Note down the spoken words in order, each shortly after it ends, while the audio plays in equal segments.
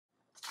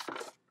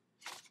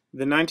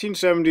The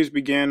 1970s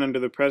began under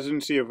the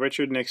presidency of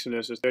Richard Nixon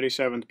as the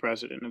 37th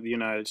President of the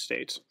United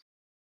States.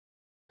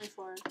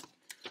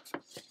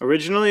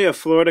 Originally a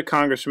Florida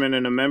congressman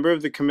and a member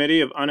of the Committee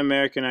of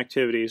Un-American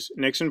Activities,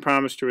 Nixon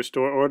promised to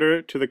restore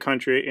order to the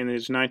country in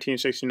his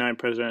 1969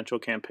 presidential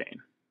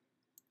campaign.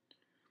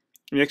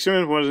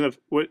 Nixon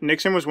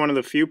was one of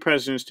the few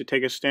presidents to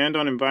take a stand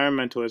on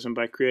environmentalism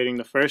by creating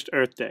the first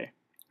Earth Day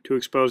to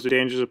expose the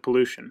dangers of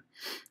pollution.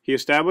 He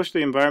established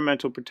the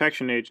Environmental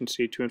Protection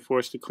Agency to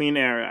enforce the Clean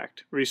Air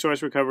Act,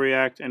 Resource Recovery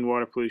Act, and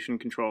Water Pollution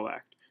Control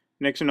Act.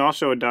 Nixon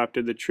also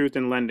adopted the Truth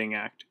in Lending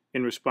Act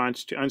in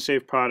response to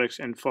unsafe products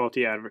and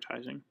faulty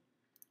advertising.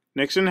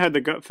 Nixon had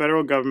the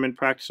federal government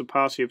practice a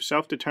policy of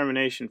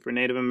self-determination for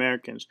Native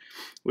Americans,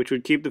 which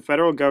would keep the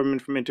federal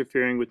government from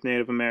interfering with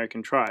Native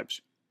American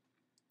tribes.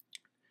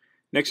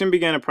 Nixon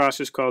began a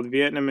process called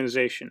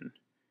Vietnamization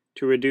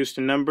to reduce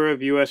the number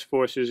of U.S.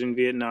 forces in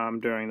Vietnam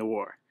during the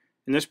war.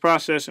 In this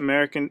process,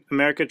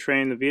 America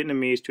trained the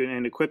Vietnamese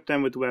and equipped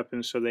them with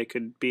weapons so they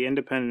could be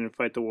independent and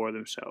fight the war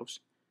themselves.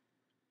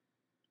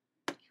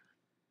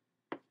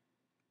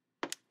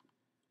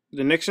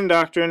 The Nixon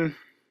Doctrine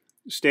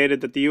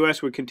stated that the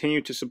U.S. would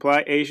continue to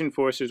supply Asian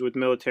forces with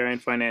military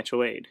and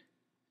financial aid.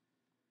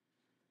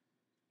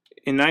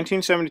 In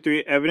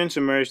 1973, evidence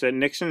emerged that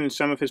Nixon and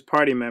some of his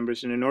party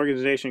members in an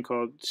organization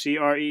called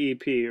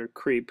CREEP, or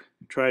CREEP,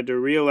 tried to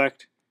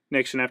re-elect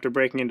Nixon after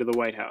breaking into the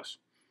White House.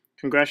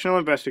 Congressional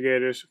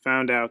investigators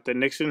found out that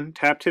Nixon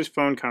tapped his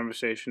phone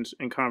conversations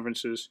and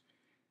conferences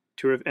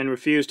and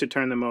refused to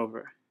turn them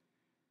over.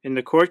 In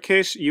the court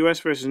case U.S.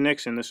 versus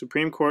Nixon, the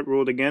Supreme Court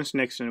ruled against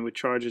Nixon with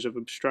charges of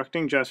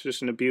obstructing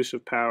justice and abuse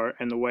of power,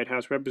 and the White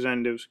House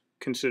representatives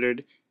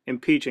considered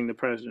impeaching the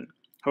president.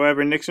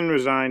 However, Nixon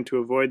resigned to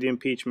avoid the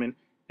impeachment,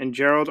 and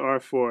Gerald R.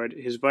 Ford,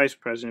 his vice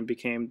president,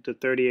 became the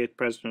 38th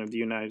president of the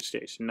United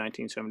States in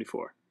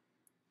 1974.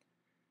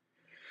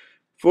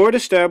 Ford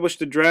established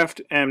the draft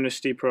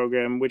amnesty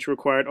program, which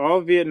required all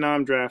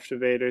Vietnam draft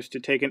evaders to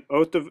take an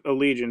oath of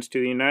allegiance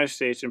to the United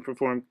States and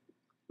perform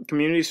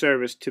community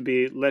service to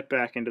be let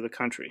back into the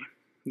country.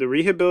 The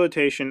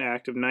Rehabilitation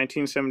Act of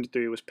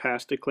 1973 was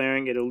passed,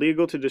 declaring it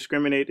illegal to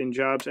discriminate in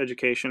jobs,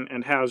 education,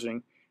 and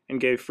housing, and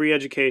gave free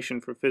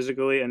education for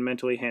physically and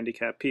mentally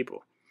handicapped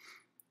people.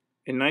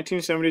 In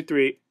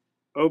 1973,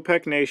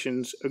 OPEC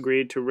nations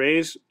agreed to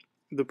raise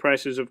the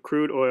prices of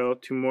crude oil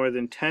to more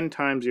than 10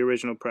 times the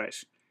original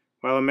price.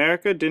 While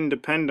America didn't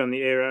depend on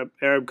the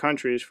Arab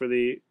countries for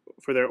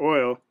their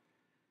oil,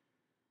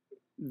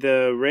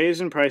 the raise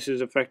in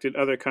prices affected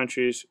other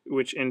countries,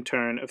 which in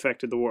turn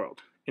affected the world.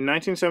 In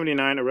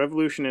 1979, a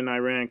revolution in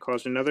Iran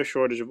caused another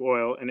shortage of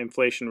oil, and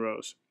inflation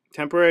rose.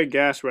 Temporary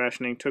gas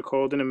rationing took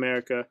hold in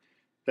America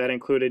that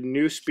included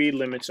new speed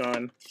limits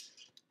on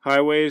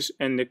highways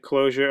and the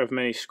closure of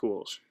many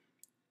schools.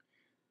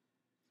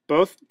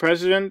 Both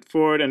President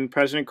Ford and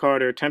President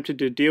Carter attempted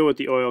to deal with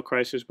the oil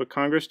crisis, but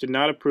Congress did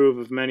not approve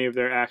of many of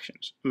their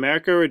actions.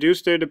 America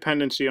reduced their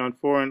dependency on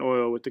foreign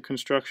oil with the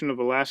construction of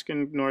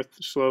Alaskan North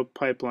Slope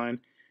pipeline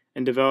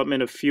and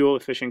development of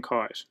fuel-efficient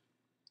cars.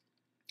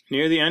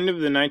 Near the end of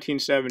the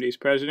 1970s,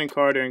 President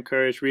Carter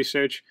encouraged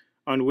research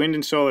on wind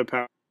and solar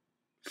power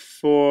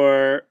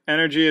for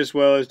energy as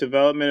well as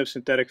development of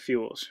synthetic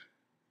fuels.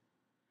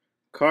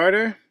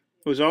 Carter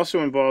was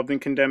also involved in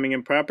condemning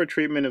improper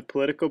treatment of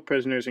political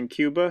prisoners in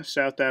Cuba,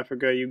 South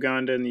Africa,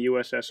 Uganda, and the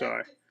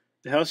USSR.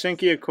 The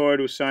Helsinki Accord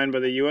was signed by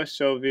the US,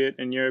 Soviet,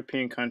 and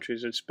European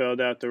countries that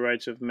spelled out the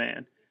rights of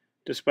man.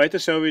 Despite the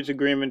Soviets'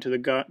 agreement to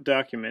the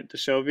document, the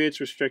Soviets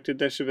restricted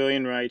their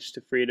civilian rights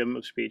to freedom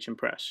of speech and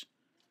press.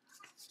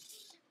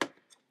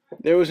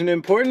 There was an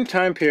important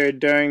time period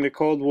during the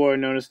Cold War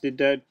known as the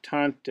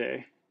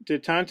détente.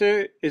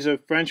 Détente is a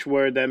French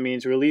word that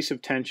means release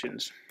of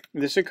tensions.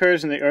 This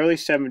occurs in the early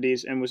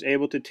 70s and was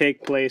able to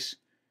take place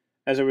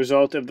as a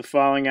result of the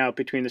falling out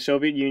between the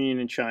Soviet Union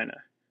and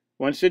China.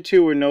 Once the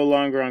two were no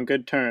longer on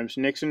good terms,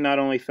 Nixon not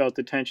only felt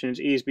the tensions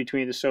ease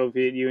between the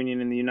Soviet Union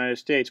and the United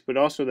States, but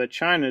also that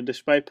China,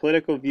 despite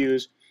political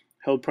views,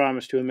 held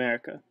promise to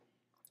America.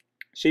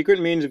 Secret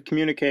means of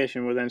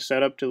communication were then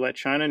set up to let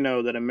China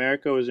know that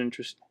America was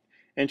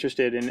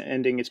interested in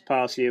ending its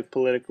policy of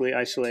politically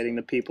isolating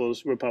the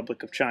People's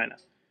Republic of China.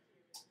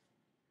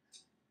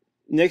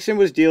 Nixon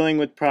was dealing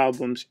with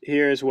problems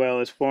here as well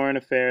as foreign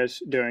affairs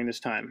during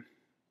this time.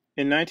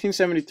 In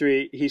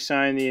 1973, he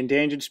signed the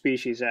Endangered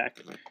Species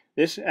Act.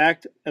 This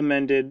act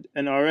amended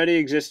an already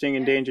existing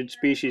Endangered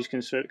Species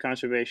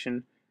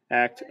Conservation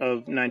Act of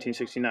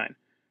 1969.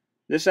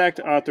 This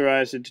act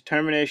authorized the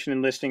determination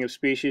and listing of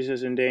species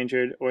as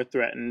endangered or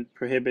threatened,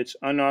 prohibits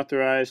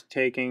unauthorized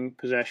taking,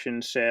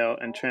 possession, sale,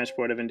 and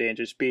transport of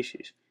endangered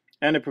species,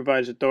 and it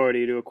provides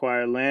authority to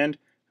acquire land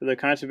for the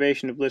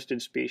conservation of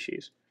listed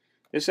species.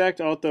 This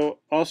act also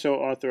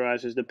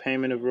authorizes the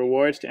payment of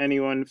rewards to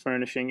anyone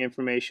furnishing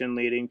information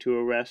leading to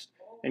arrest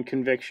and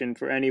conviction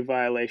for any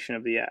violation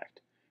of the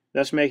act,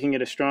 thus making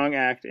it a strong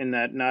act in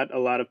that not a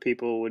lot of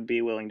people would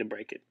be willing to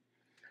break it.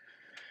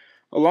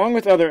 Along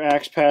with other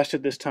acts passed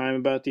at this time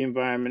about the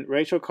environment,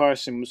 Rachel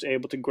Carson was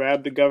able to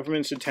grab the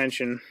government's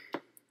attention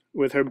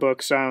with her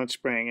book Silent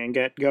Spring and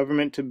get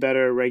government to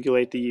better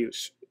regulate the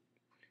use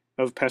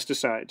of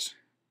pesticides.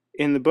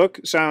 In the book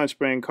Silent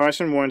Spring,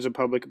 Carson warns the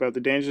public about the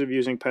dangers of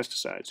using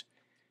pesticides.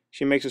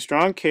 She makes a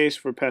strong case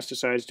for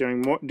pesticides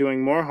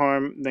doing more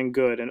harm than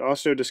good, and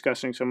also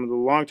discussing some of the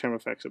long-term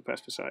effects of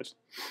pesticides.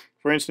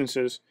 For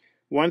instances,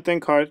 one thing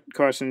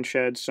Carson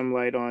sheds some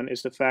light on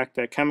is the fact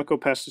that chemical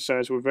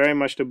pesticides were very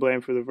much to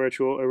blame for the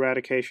virtual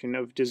eradication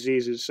of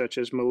diseases such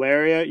as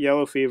malaria,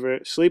 yellow fever,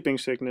 sleeping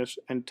sickness,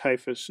 and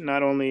typhus,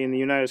 not only in the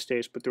United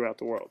States but throughout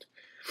the world.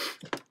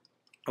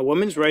 A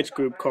women's rights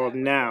group called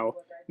NOW,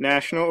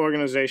 National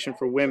Organization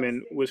for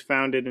Women, was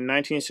founded in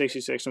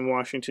 1966 in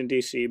Washington,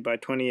 D.C. by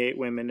 28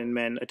 women and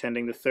men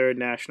attending the Third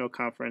National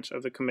Conference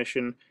of the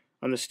Commission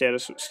on the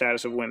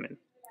Status of Women.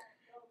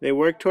 They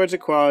work towards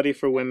equality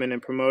for women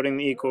and promoting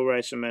the Equal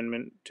Rights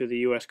Amendment to the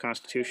U.S.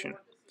 Constitution.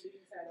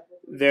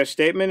 The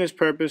statement of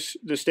purpose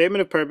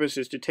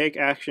is to take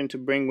action to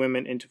bring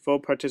women into full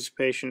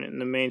participation in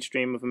the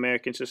mainstream of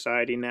American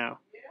society now,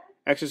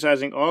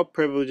 exercising all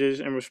privileges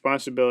and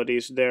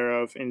responsibilities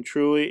thereof in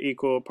truly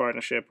equal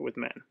partnership with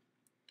men.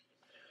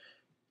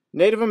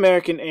 Native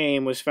American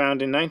AIM was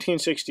founded in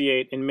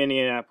 1968 in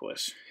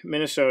Minneapolis,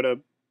 Minnesota,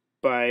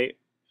 by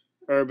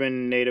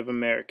urban Native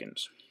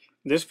Americans.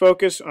 This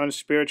focus on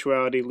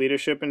spirituality,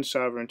 leadership, and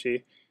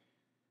sovereignty.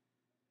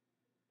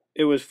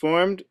 It was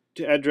formed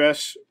to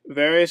address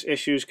various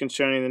issues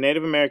concerning the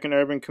Native American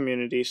urban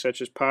community,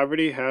 such as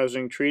poverty,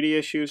 housing, treaty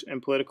issues,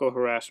 and political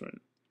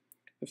harassment.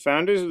 The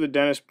founders of the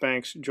Dennis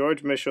Banks,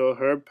 George Mitchell,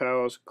 Herb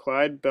Powell,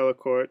 Clyde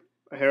Bellecourt,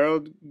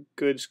 Harold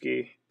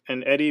Goodsky,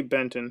 and Eddie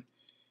Benton,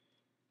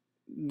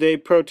 they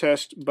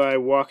protest by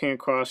walking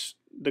across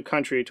the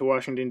country to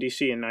Washington,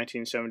 D.C. in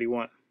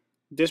 1971.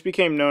 This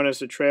became known as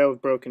the Trail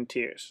of Broken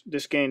Tears.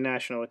 This gained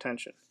national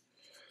attention.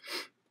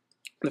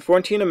 The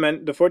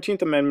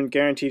 14th Amendment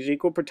guarantees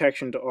equal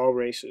protection to all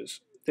races.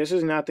 This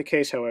is not the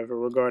case, however,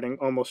 regarding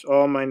almost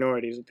all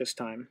minorities at this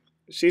time.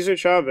 Cesar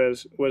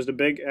Chavez was the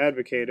big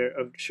advocate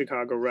of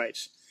Chicago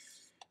rights.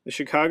 The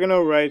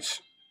Chicago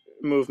rights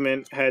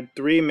movement had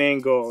three main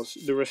goals: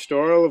 the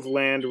restoral of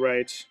land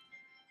rights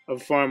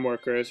of farm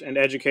workers and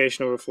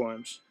educational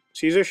reforms.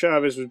 Cesar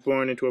Chavez was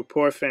born into a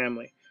poor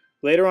family.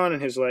 Later on in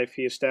his life,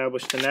 he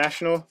established the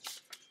National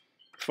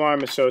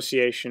Farm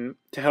Association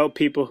to help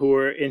people who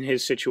were in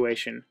his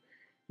situation.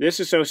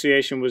 This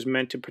association was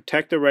meant to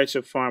protect the rights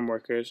of farm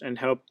workers and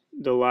help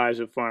the lives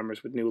of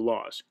farmers with new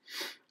laws.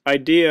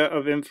 Idea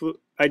of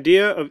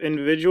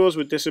Individuals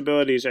with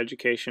Disabilities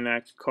Education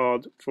Act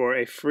called for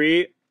a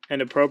free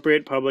and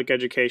appropriate public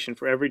education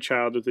for every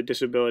child with a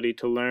disability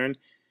to learn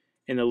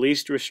in the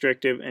least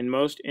restrictive and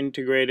most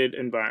integrated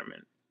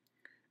environment.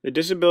 The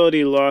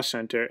Disability Law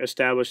Center,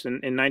 established in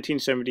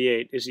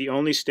 1978, is the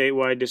only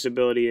statewide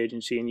disability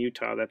agency in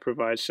Utah that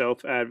provides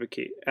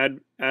self-advocacy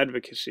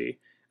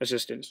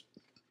assistance.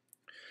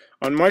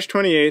 On March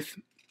 28,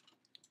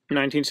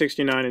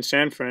 1969, in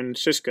San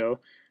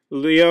Francisco,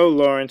 Leo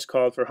Lawrence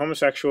called for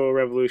homosexual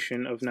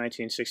revolution of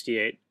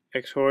 1968,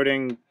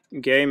 exhorting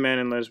gay men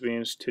and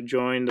lesbians to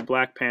join the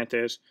Black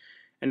Panthers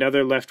and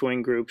other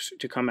left-wing groups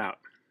to come out.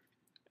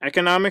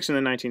 Economics in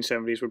the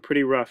 1970s were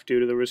pretty rough due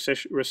to the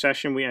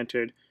recession we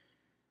entered.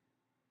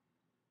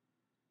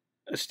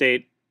 We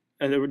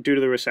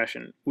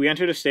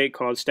entered a state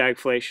called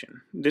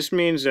stagflation. This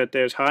means that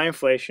there's high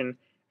inflation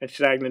and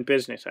stagnant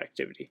business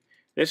activity.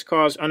 This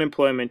caused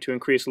unemployment to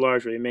increase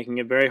largely, making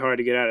it very hard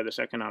to get out of this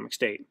economic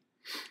state.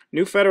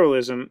 New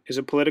federalism is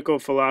a political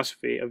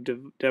philosophy of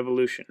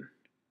devolution,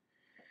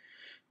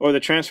 or the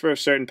transfer of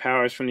certain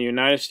powers from the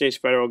United States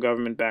federal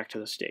government back to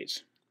the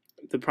states.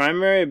 The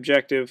primary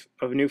objective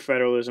of new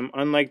federalism,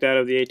 unlike that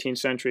of the 18th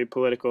century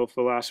political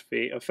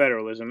philosophy of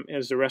federalism,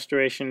 is the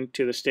restoration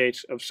to the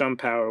states of some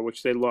power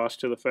which they lost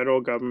to the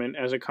federal government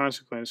as a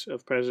consequence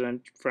of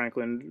President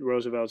Franklin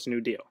Roosevelt's New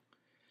Deal.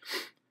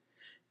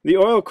 The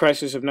oil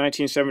crisis of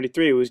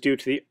 1973 was due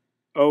to the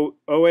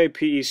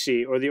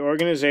OAPEC, or the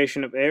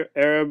Organization of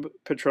Arab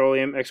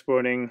Petroleum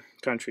Exporting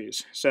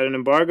Countries, set an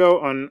embargo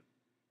on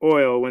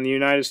oil when the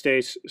United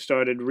States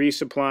started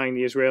resupplying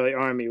the Israeli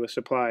army with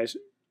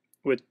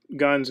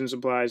guns and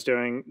supplies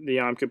during the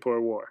Yom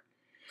Kippur War.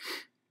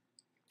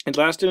 It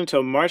lasted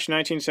until March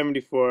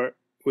 1974,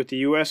 with the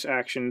U.S.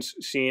 actions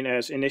seen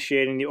as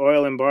initiating the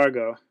oil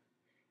embargo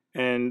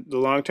and the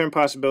long-term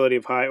possibility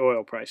of high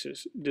oil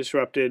prices.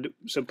 Disrupted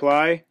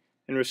supply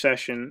and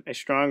recession, a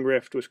strong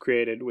rift was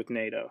created with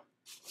NATO.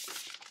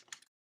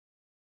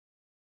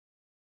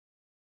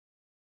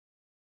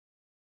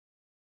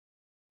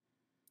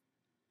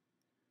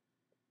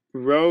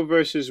 Roe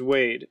versus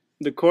Wade.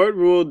 The court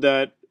ruled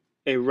that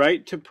a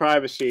right to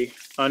privacy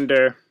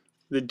under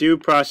the Due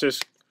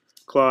Process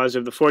Clause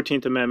of the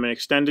 14th Amendment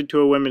extended to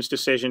a woman's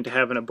decision to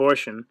have an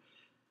abortion,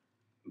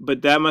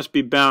 but that must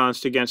be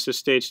balanced against the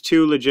state's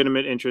two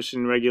legitimate interests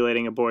in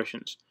regulating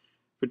abortions: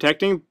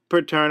 protecting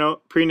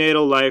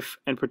prenatal life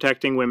and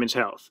protecting women's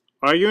health.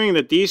 Arguing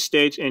that these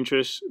states'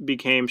 interests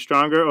became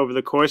stronger over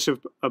the course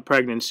of a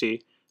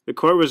pregnancy, the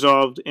court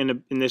resolved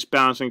in this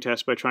balancing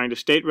test by tying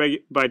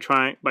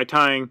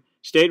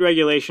state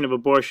regulation of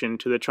abortion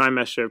to the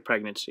trimester of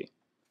pregnancy.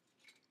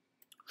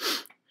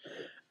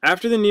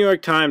 After the New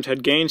York Times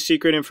had gained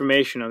secret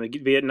information on the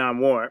Vietnam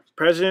War,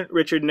 President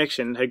Richard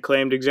Nixon had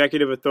claimed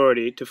executive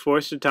authority to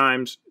force the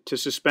Times to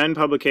suspend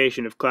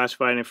publication of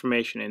classified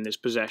information in its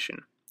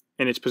possession.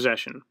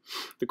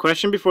 The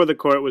question before the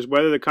court was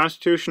whether the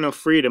constitutional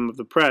freedom of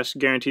the press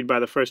guaranteed by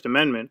the First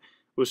Amendment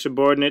was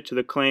subordinate to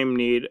the claimed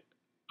need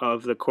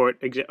of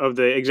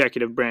the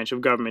executive branch of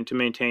government to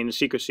maintain the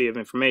secrecy of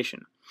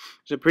information.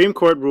 The Supreme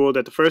Court ruled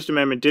that the First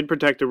Amendment did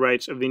protect the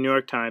rights of the New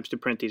York Times to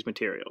print these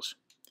materials.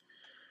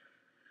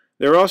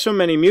 There were also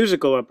many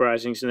musical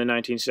uprisings in the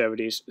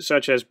 1970s,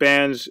 such as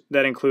bands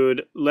that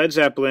include Led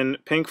Zeppelin,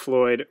 Pink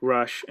Floyd,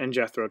 Rush, and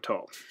Jethro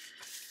Tull.